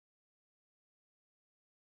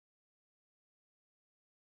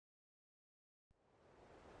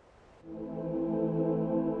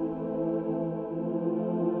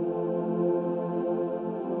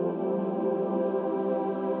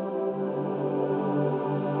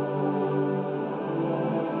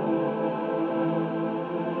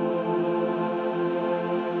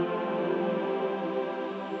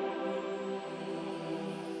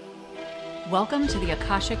Welcome to the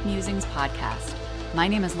Akashic Musings podcast. My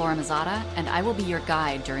name is Laura Mazzata, and I will be your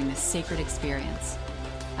guide during this sacred experience.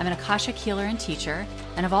 I'm an Akashic healer and teacher,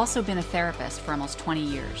 and have also been a therapist for almost 20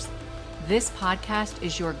 years. This podcast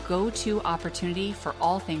is your go-to opportunity for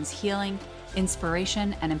all things healing,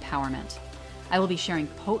 inspiration, and empowerment. I will be sharing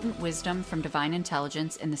potent wisdom from divine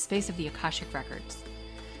intelligence in the space of the Akashic Records.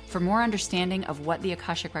 For more understanding of what the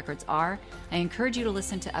Akashic Records are, I encourage you to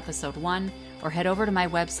listen to episode 1 or head over to my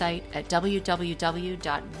website at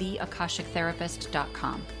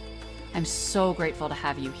www.theakashictherapist.com. I'm so grateful to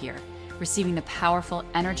have you here, receiving the powerful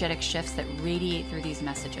energetic shifts that radiate through these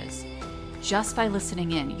messages. Just by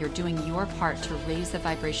listening in, you're doing your part to raise the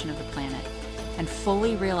vibration of the planet and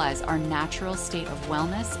fully realize our natural state of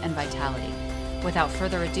wellness and vitality. Without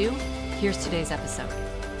further ado, here's today's episode.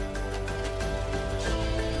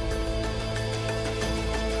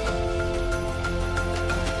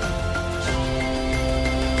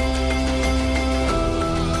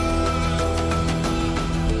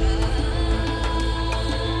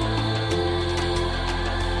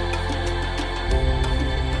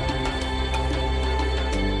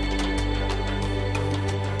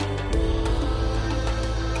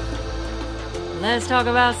 Let's talk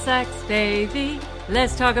about sex, baby.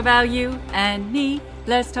 Let's talk about you and me.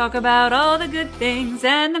 Let's talk about all the good things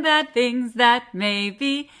and the bad things that may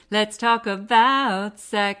be. Let's talk about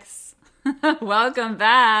sex. Welcome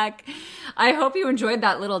back. I hope you enjoyed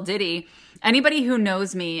that little ditty. Anybody who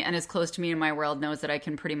knows me and is close to me in my world knows that I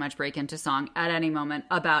can pretty much break into song at any moment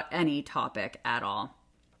about any topic at all,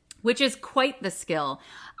 which is quite the skill.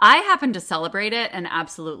 I happen to celebrate it and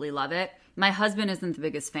absolutely love it. My husband isn't the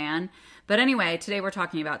biggest fan. But anyway, today we're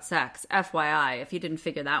talking about sex, FYI, if you didn't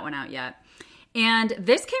figure that one out yet. And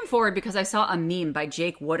this came forward because I saw a meme by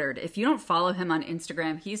Jake Woodard. If you don't follow him on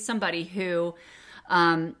Instagram, he's somebody who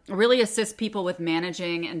really assists people with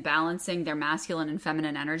managing and balancing their masculine and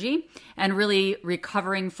feminine energy and really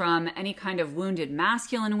recovering from any kind of wounded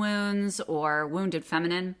masculine wounds or wounded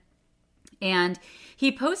feminine. And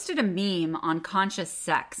he posted a meme on conscious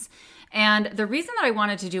sex. And the reason that I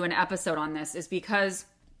wanted to do an episode on this is because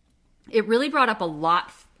it really brought up a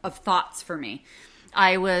lot of thoughts for me.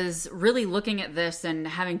 I was really looking at this and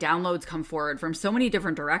having downloads come forward from so many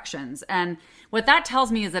different directions. And what that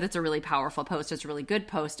tells me is that it's a really powerful post. It's a really good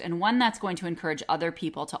post, and one that's going to encourage other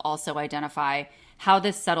people to also identify how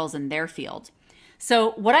this settles in their field.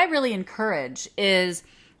 So what I really encourage is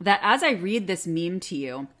that as I read this meme to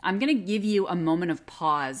you, I'm going to give you a moment of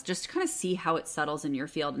pause just to kind of see how it settles in your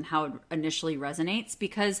field and how it initially resonates,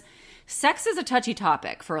 because sex is a touchy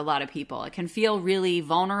topic for a lot of people. It can feel really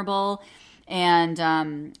vulnerable and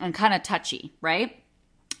kind of touchy, right?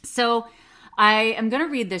 So I am going to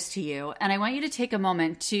read this to you, and I want you to take a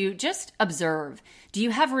moment to just observe. Do you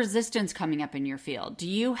have resistance coming up in your field? Do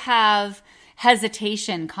you have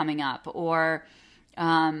hesitation coming up, or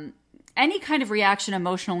any kind of reaction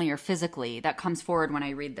emotionally or physically that comes forward when I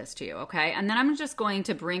read this to you, okay? And then I'm just going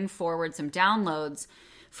to bring forward some downloads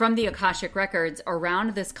from the Akashic Records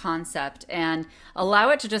around this concept and allow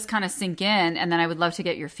it to just kind of sink in, and then I would love to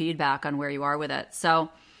get your feedback on where you are with it. So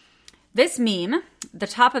this meme, the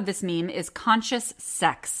top of this meme is conscious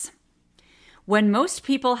sex. When most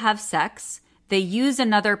people have sex, they use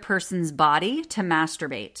another person's body to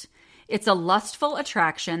masturbate. It's a lustful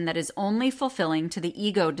attraction that is only fulfilling to the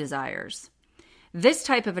ego desires. This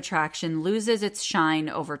type of attraction loses its shine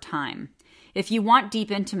over time. If you want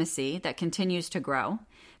deep intimacy that continues to grow,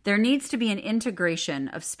 there needs to be an integration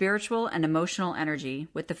of spiritual and emotional energy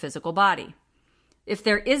with the physical body. If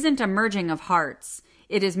there isn't a merging of hearts,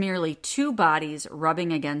 it is merely two bodies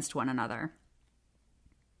rubbing against one another.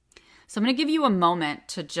 So I'm going to give you a moment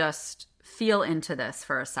to just feel into this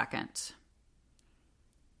for a second.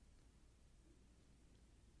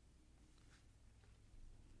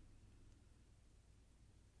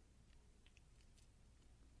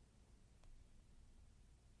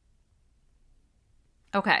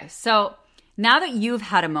 Okay, so now that you've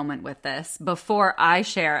had a moment with this, before I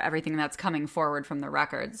share everything that's coming forward from the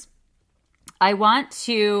records, I want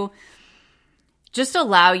to just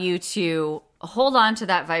allow you to hold on to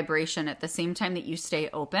that vibration at the same time that you stay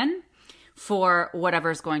open for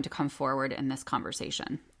whatever's going to come forward in this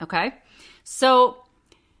conversation, okay? So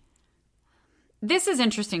this is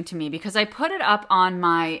interesting to me because I put it up on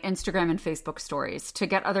my Instagram and Facebook stories to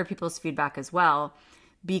get other people's feedback as well,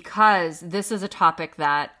 because this is a topic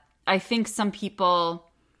that I think some people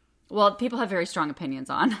have very strong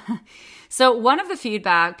opinions on. So one of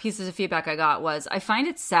the pieces of feedback I got was, I find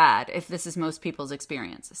it sad if this is most people's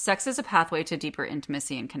experience. Sex is a pathway to deeper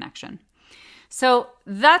intimacy and connection. So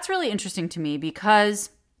that's really interesting to me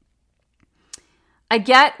because I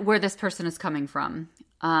get where this person is coming from,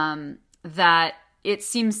 that it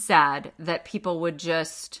seems sad that people would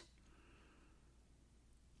just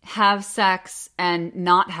have sex and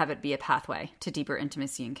not have it be a pathway to deeper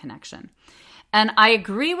intimacy and connection. And I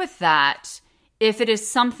agree with that if it is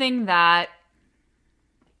something that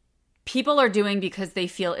people are doing because they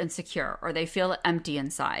feel insecure or they feel empty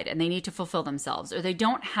inside and they need to fulfill themselves, or they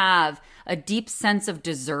don't have a deep sense of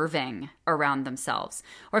deserving around themselves,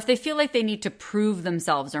 or if they feel like they need to prove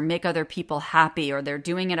themselves or make other people happy, or they're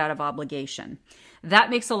doing it out of obligation. That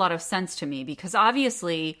makes a lot of sense to me, because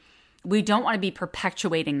obviously we don't want to be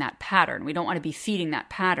perpetuating that pattern. We don't want to be feeding that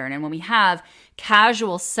pattern. And when we have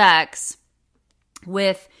casual sex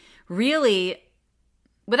with really,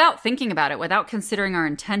 without thinking about it, without considering our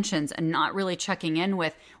intentions and not really checking in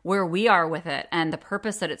with where we are with it and the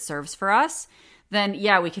purpose that it serves for us, then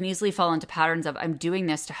yeah, we can easily fall into patterns of, I'm doing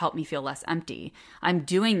this to help me feel less empty. I'm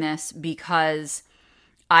doing this because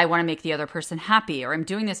I want to make the other person happy, or I'm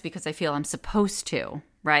doing this because I feel I'm supposed to,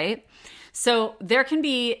 right? So there can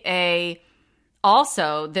be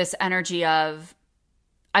also this energy of,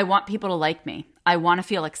 I want people to like me. I want to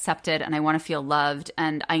feel accepted and I want to feel loved.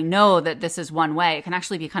 And I know that this is one way. It can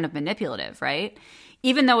actually be kind of manipulative, right?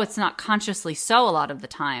 Even though it's not consciously so a lot of the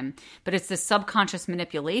time, but it's this subconscious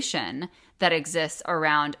manipulation that exists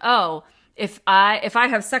around, oh, if I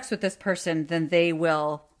have sex with this person, then they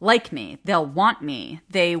will like me. They'll want me.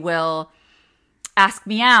 They will ask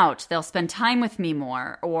me out. They'll spend time with me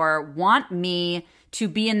more, or want me to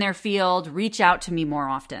be in their field, reach out to me more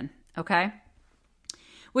often. Okay?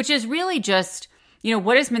 Which is really just,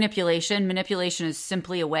 what is manipulation? Manipulation is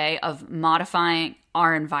simply a way of modifying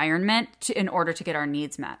our environment in order to get our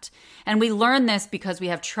needs met. And we learn this because we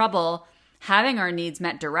have trouble having our needs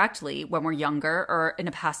met directly when we're younger, or in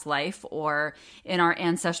a past life, or in our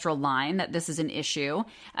ancestral line, that this is an issue.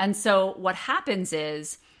 And so what happens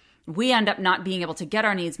is we end up not being able to get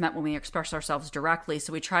our needs met when we express ourselves directly.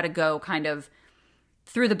 So we try to go kind of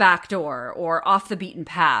through the back door or off the beaten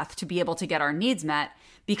path to be able to get our needs met,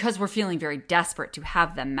 because we're feeling very desperate to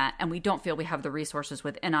have them met, and we don't feel we have the resources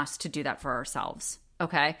within us to do that for ourselves.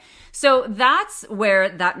 Okay? So that's where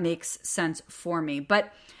that makes sense for me.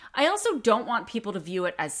 But I also don't want people to view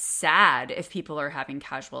it as sad if people are having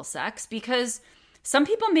casual sex, because some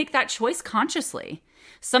people make that choice consciously.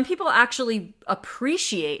 Some people actually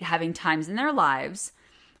appreciate having times in their lives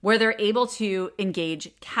where they're able to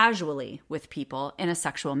engage casually with people in a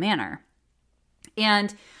sexual manner.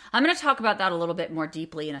 And I'm going to talk about that a little bit more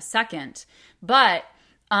deeply in a second. But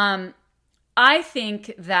I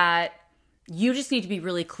think that you just need to be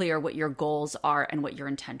really clear what your goals are and what your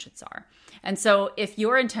intentions are. And so if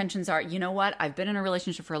your intentions are, you know what, I've been in a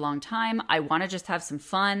relationship for a long time. I want to just have some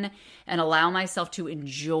fun and allow myself to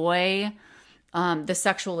enjoy the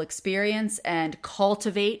sexual experience and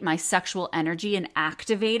cultivate my sexual energy and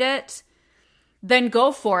activate it, then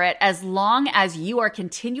go for it, as long as you are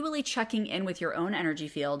continually checking in with your own energy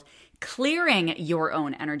field, clearing your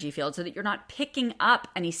own energy field so that you're not picking up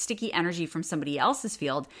any sticky energy from somebody else's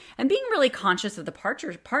field, and being really conscious of the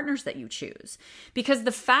partners that you choose. Because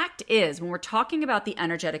the fact is, when we're talking about the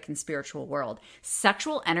energetic and spiritual world,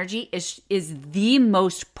 sexual energy is the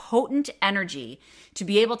most potent energy to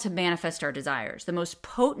be able to manifest our desires, the most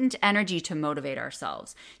potent energy to motivate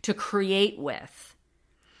ourselves, to create with.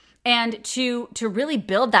 And to really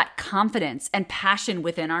build that confidence and passion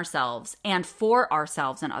within ourselves and for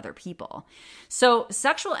ourselves and other people. So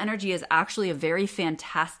sexual energy is actually a very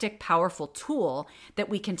fantastic, powerful tool that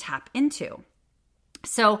we can tap into.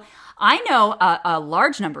 So I know a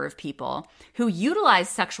large number of people who utilize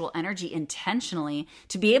sexual energy intentionally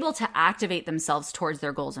to be able to activate themselves towards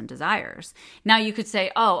their goals and desires. Now you could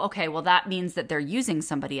say, oh, okay, well that means that they're using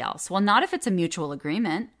somebody else. Well, not if it's a mutual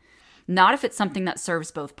agreement. Not if it's something that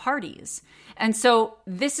serves both parties. And so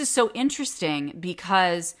this is so interesting,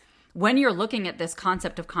 because when you're looking at this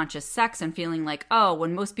concept of conscious sex and feeling like, oh,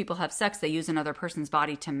 when most people have sex, they use another person's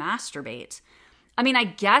body to masturbate. I mean, I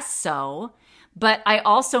guess so, but I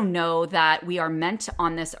also know that we are meant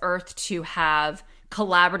on this earth to have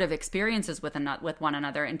collaborative experiences with one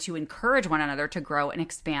another, and to encourage one another to grow and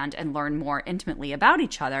expand and learn more intimately about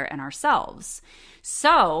each other and ourselves.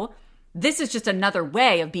 So this is just another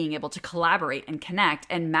way of being able to collaborate and connect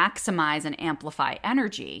and maximize and amplify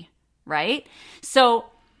energy, right? So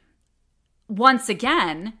once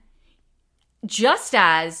again, just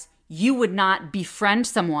as you would not befriend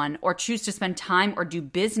someone or choose to spend time or do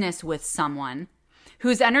business with someone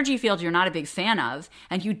whose energy field you're not a big fan of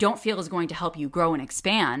and you don't feel is going to help you grow and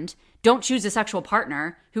expand, don't choose a sexual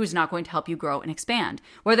partner who is not going to help you grow and expand,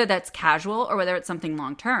 whether that's casual or whether it's something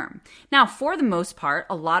long-term. Now, for the most part,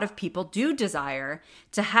 a lot of people do desire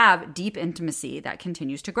to have deep intimacy that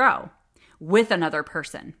continues to grow with another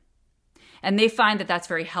person. And they find that that's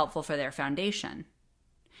very helpful for their foundation.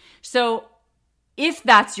 So if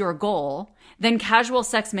that's your goal, then casual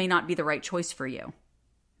sex may not be the right choice for you,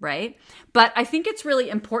 right? But I think it's really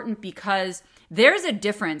important because there's a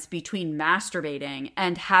difference between masturbating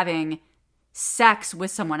and having sex with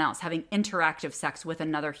someone else, having interactive sex with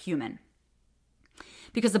another human.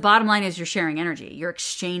 Because the bottom line is you're sharing energy, you're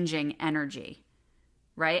exchanging energy,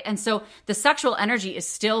 right? And so the sexual energy is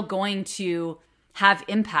still going to have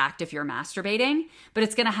impact if you're masturbating, but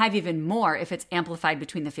it's going to have even more if it's amplified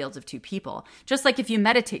between the fields of two people. Just like if you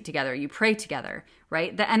meditate together, you pray together,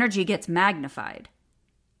 right? The energy gets magnified.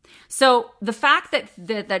 So the fact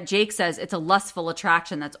that Jake says it's a lustful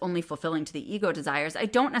attraction that's only fulfilling to the ego desires, I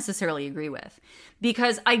don't necessarily agree with,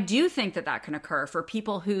 because I do think that can occur for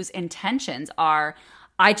people whose intentions are,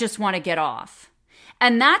 I just want to get off.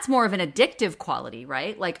 And that's more of an addictive quality,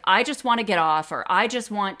 right? Like, I just want to get off, or I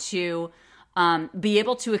just want to be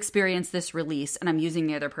able to experience this release, and I'm using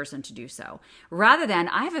the other person to do so. Rather than,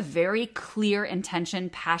 I have a very clear intention,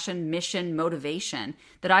 passion, mission, motivation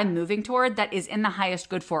that I'm moving toward that is in the highest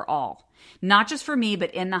good for all. Not just for me,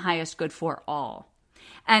 but in the highest good for all.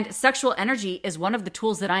 And sexual energy is one of the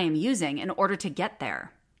tools that I am using in order to get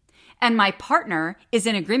there. And my partner is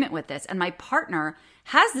in agreement with this, and my partner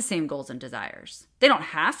has the same goals and desires. They don't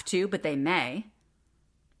have to, but they may.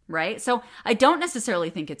 Right? So I don't necessarily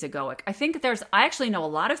think it's egoic. I think I actually know a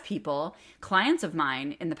lot of people, clients of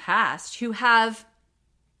mine in the past, who have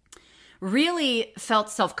really felt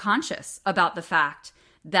self-conscious about the fact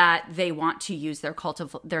that they want to use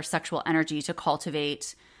their sexual energy to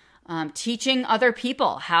cultivate teaching other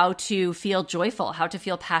people how to feel joyful, how to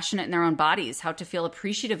feel passionate in their own bodies, how to feel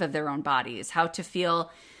appreciative of their own bodies, how to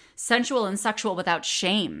feel sensual and sexual without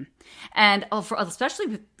shame. And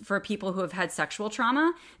especially for people who have had sexual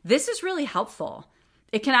trauma, this is really helpful.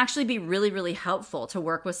 It can actually be really, really helpful to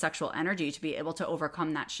work with sexual energy to be able to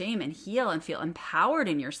overcome that shame and heal and feel empowered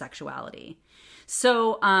in your sexuality.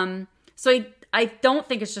 So I don't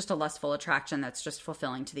think it's just a lustful attraction that's just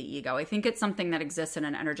fulfilling to the ego. I think it's something that exists at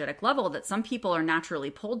an energetic level that some people are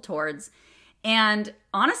naturally pulled towards and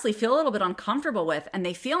honestly feel a little bit uncomfortable with. And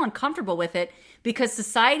they feel uncomfortable with it because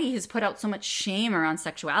society has put out so much shame around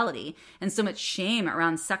sexuality and so much shame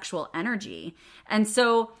around sexual energy. And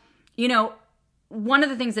so, one of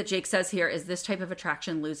the things that Jake says here is this type of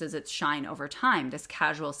attraction loses its shine over time, this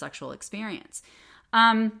casual sexual experience.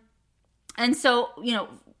 And so,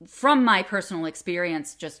 from my personal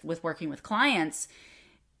experience just with working with clients,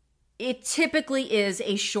 it typically is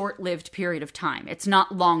a short-lived period of time. It's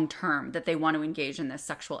not long-term that they want to engage in this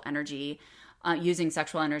sexual energy, using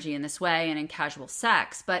sexual energy in this way and in casual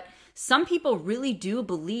sex. But some people really do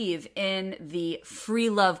believe in the free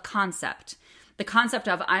love concept. The concept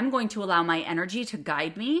of, I'm going to allow my energy to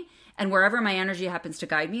guide me, and wherever my energy happens to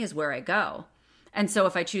guide me is where I go. And so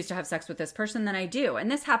if I choose to have sex with this person, then I do. And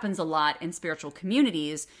this happens a lot in spiritual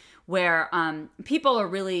communities where people are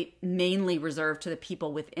really mainly reserved to the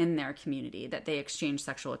people within their community that they exchange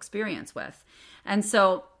sexual experience with. And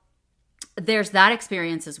so there's that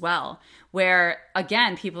experience as well, where,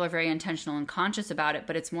 again, people are very intentional and conscious about it,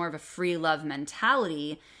 but it's more of a free love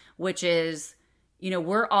mentality, which is,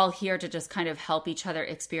 we're all here to just kind of help each other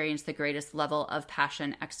experience the greatest level of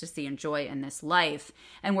passion, ecstasy, and joy in this life.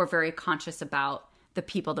 And we're very conscious about the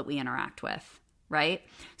people that we interact with. Right?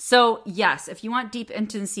 So yes, if you want deep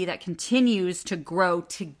intimacy that continues to grow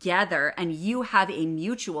together and you have a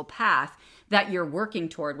mutual path that you're working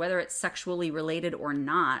toward, whether it's sexually related or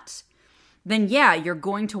not, then yeah, you're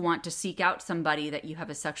going to want to seek out somebody that you have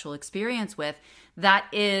a sexual experience with that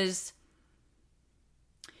is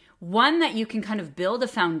one that you can kind of build a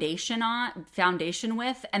foundation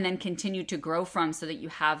with and then continue to grow from so that you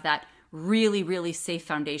have that really, really safe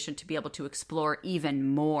foundation to be able to explore even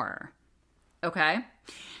more. Okay,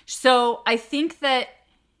 so I think that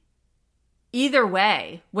either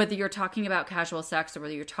way, whether you're talking about casual sex or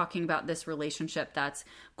whether you're talking about this relationship that's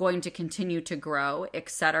going to continue to grow,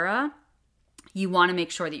 etc., you want to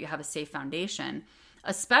make sure that you have a safe foundation,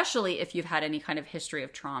 especially if you've had any kind of history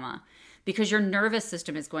of trauma, because your nervous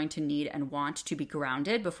system is going to need and want to be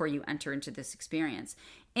grounded before you enter into this experience.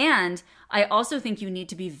 And I also think you need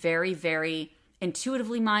to be very, very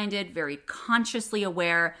intuitively minded, very consciously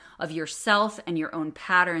aware of yourself and your own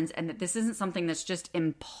patterns, and that this isn't something that's just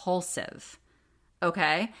impulsive.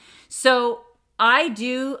 Okay? So I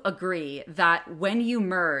do agree that when you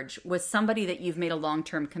merge with somebody that you've made a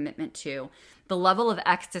long-term commitment to, the level of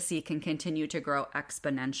ecstasy can continue to grow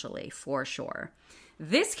exponentially, for sure.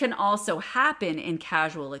 This can also happen in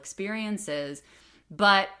casual experiences,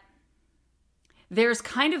 but there's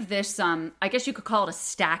kind of this, I guess you could call it a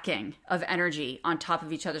stacking of energy on top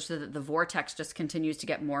of each other so that the vortex just continues to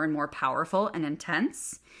get more and more powerful and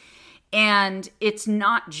intense. And it's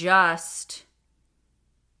not just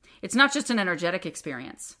an energetic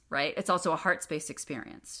experience, right? It's also a heart space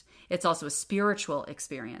experience. It's also a spiritual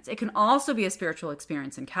experience. It can also be a spiritual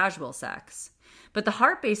experience in casual sex. But the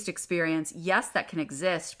heart-based experience, yes, that can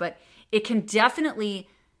exist, but it can definitely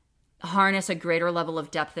harness a greater level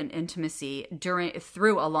of depth and intimacy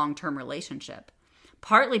through a long-term relationship.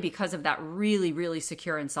 Partly because of that really, really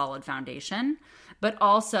secure and solid foundation, but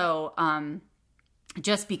also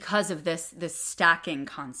just because of this stacking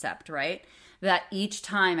concept, right? That each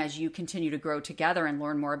time as you continue to grow together and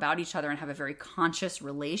learn more about each other and have a very conscious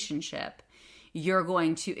relationship, you're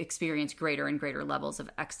going to experience greater and greater levels of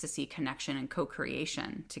ecstasy, connection, and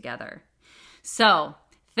co-creation together. So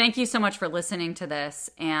thank you so much for listening to this.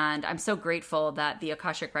 And I'm so grateful that the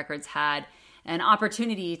Akashic Records had an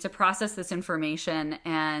opportunity to process this information.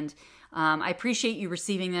 And I appreciate you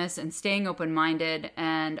receiving this and staying open-minded.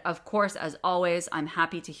 And of course, as always, I'm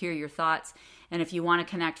happy to hear your thoughts. And if you want to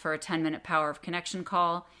connect for a 10-minute Power of Connection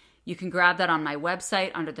call, you can grab that on my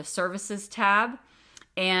website under the Services tab.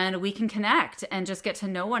 And we can connect and just get to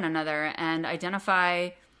know one another and identify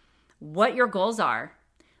what your goals are,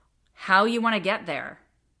 how you want to get there,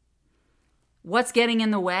 what's getting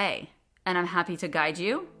in the way. And I'm happy to guide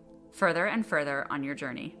you further and further on your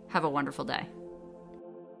journey. Have a wonderful day.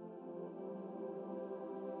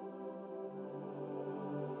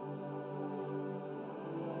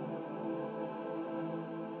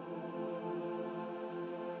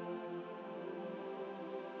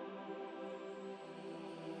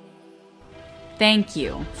 Thank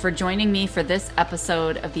you for joining me for this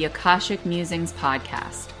episode of the Akashic Musings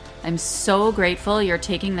podcast. I'm so grateful you're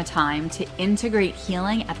taking the time to integrate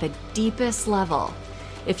healing at the deepest level.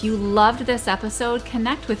 If you loved this episode,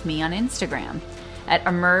 connect with me on Instagram at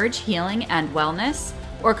Emerge Healing and Wellness,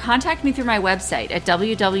 or contact me through my website at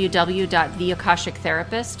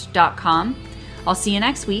www.theakashictherapist.com. I'll see you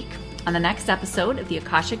next week on the next episode of the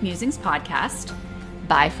Akashic Musings podcast.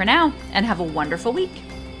 Bye for now, and have a wonderful week.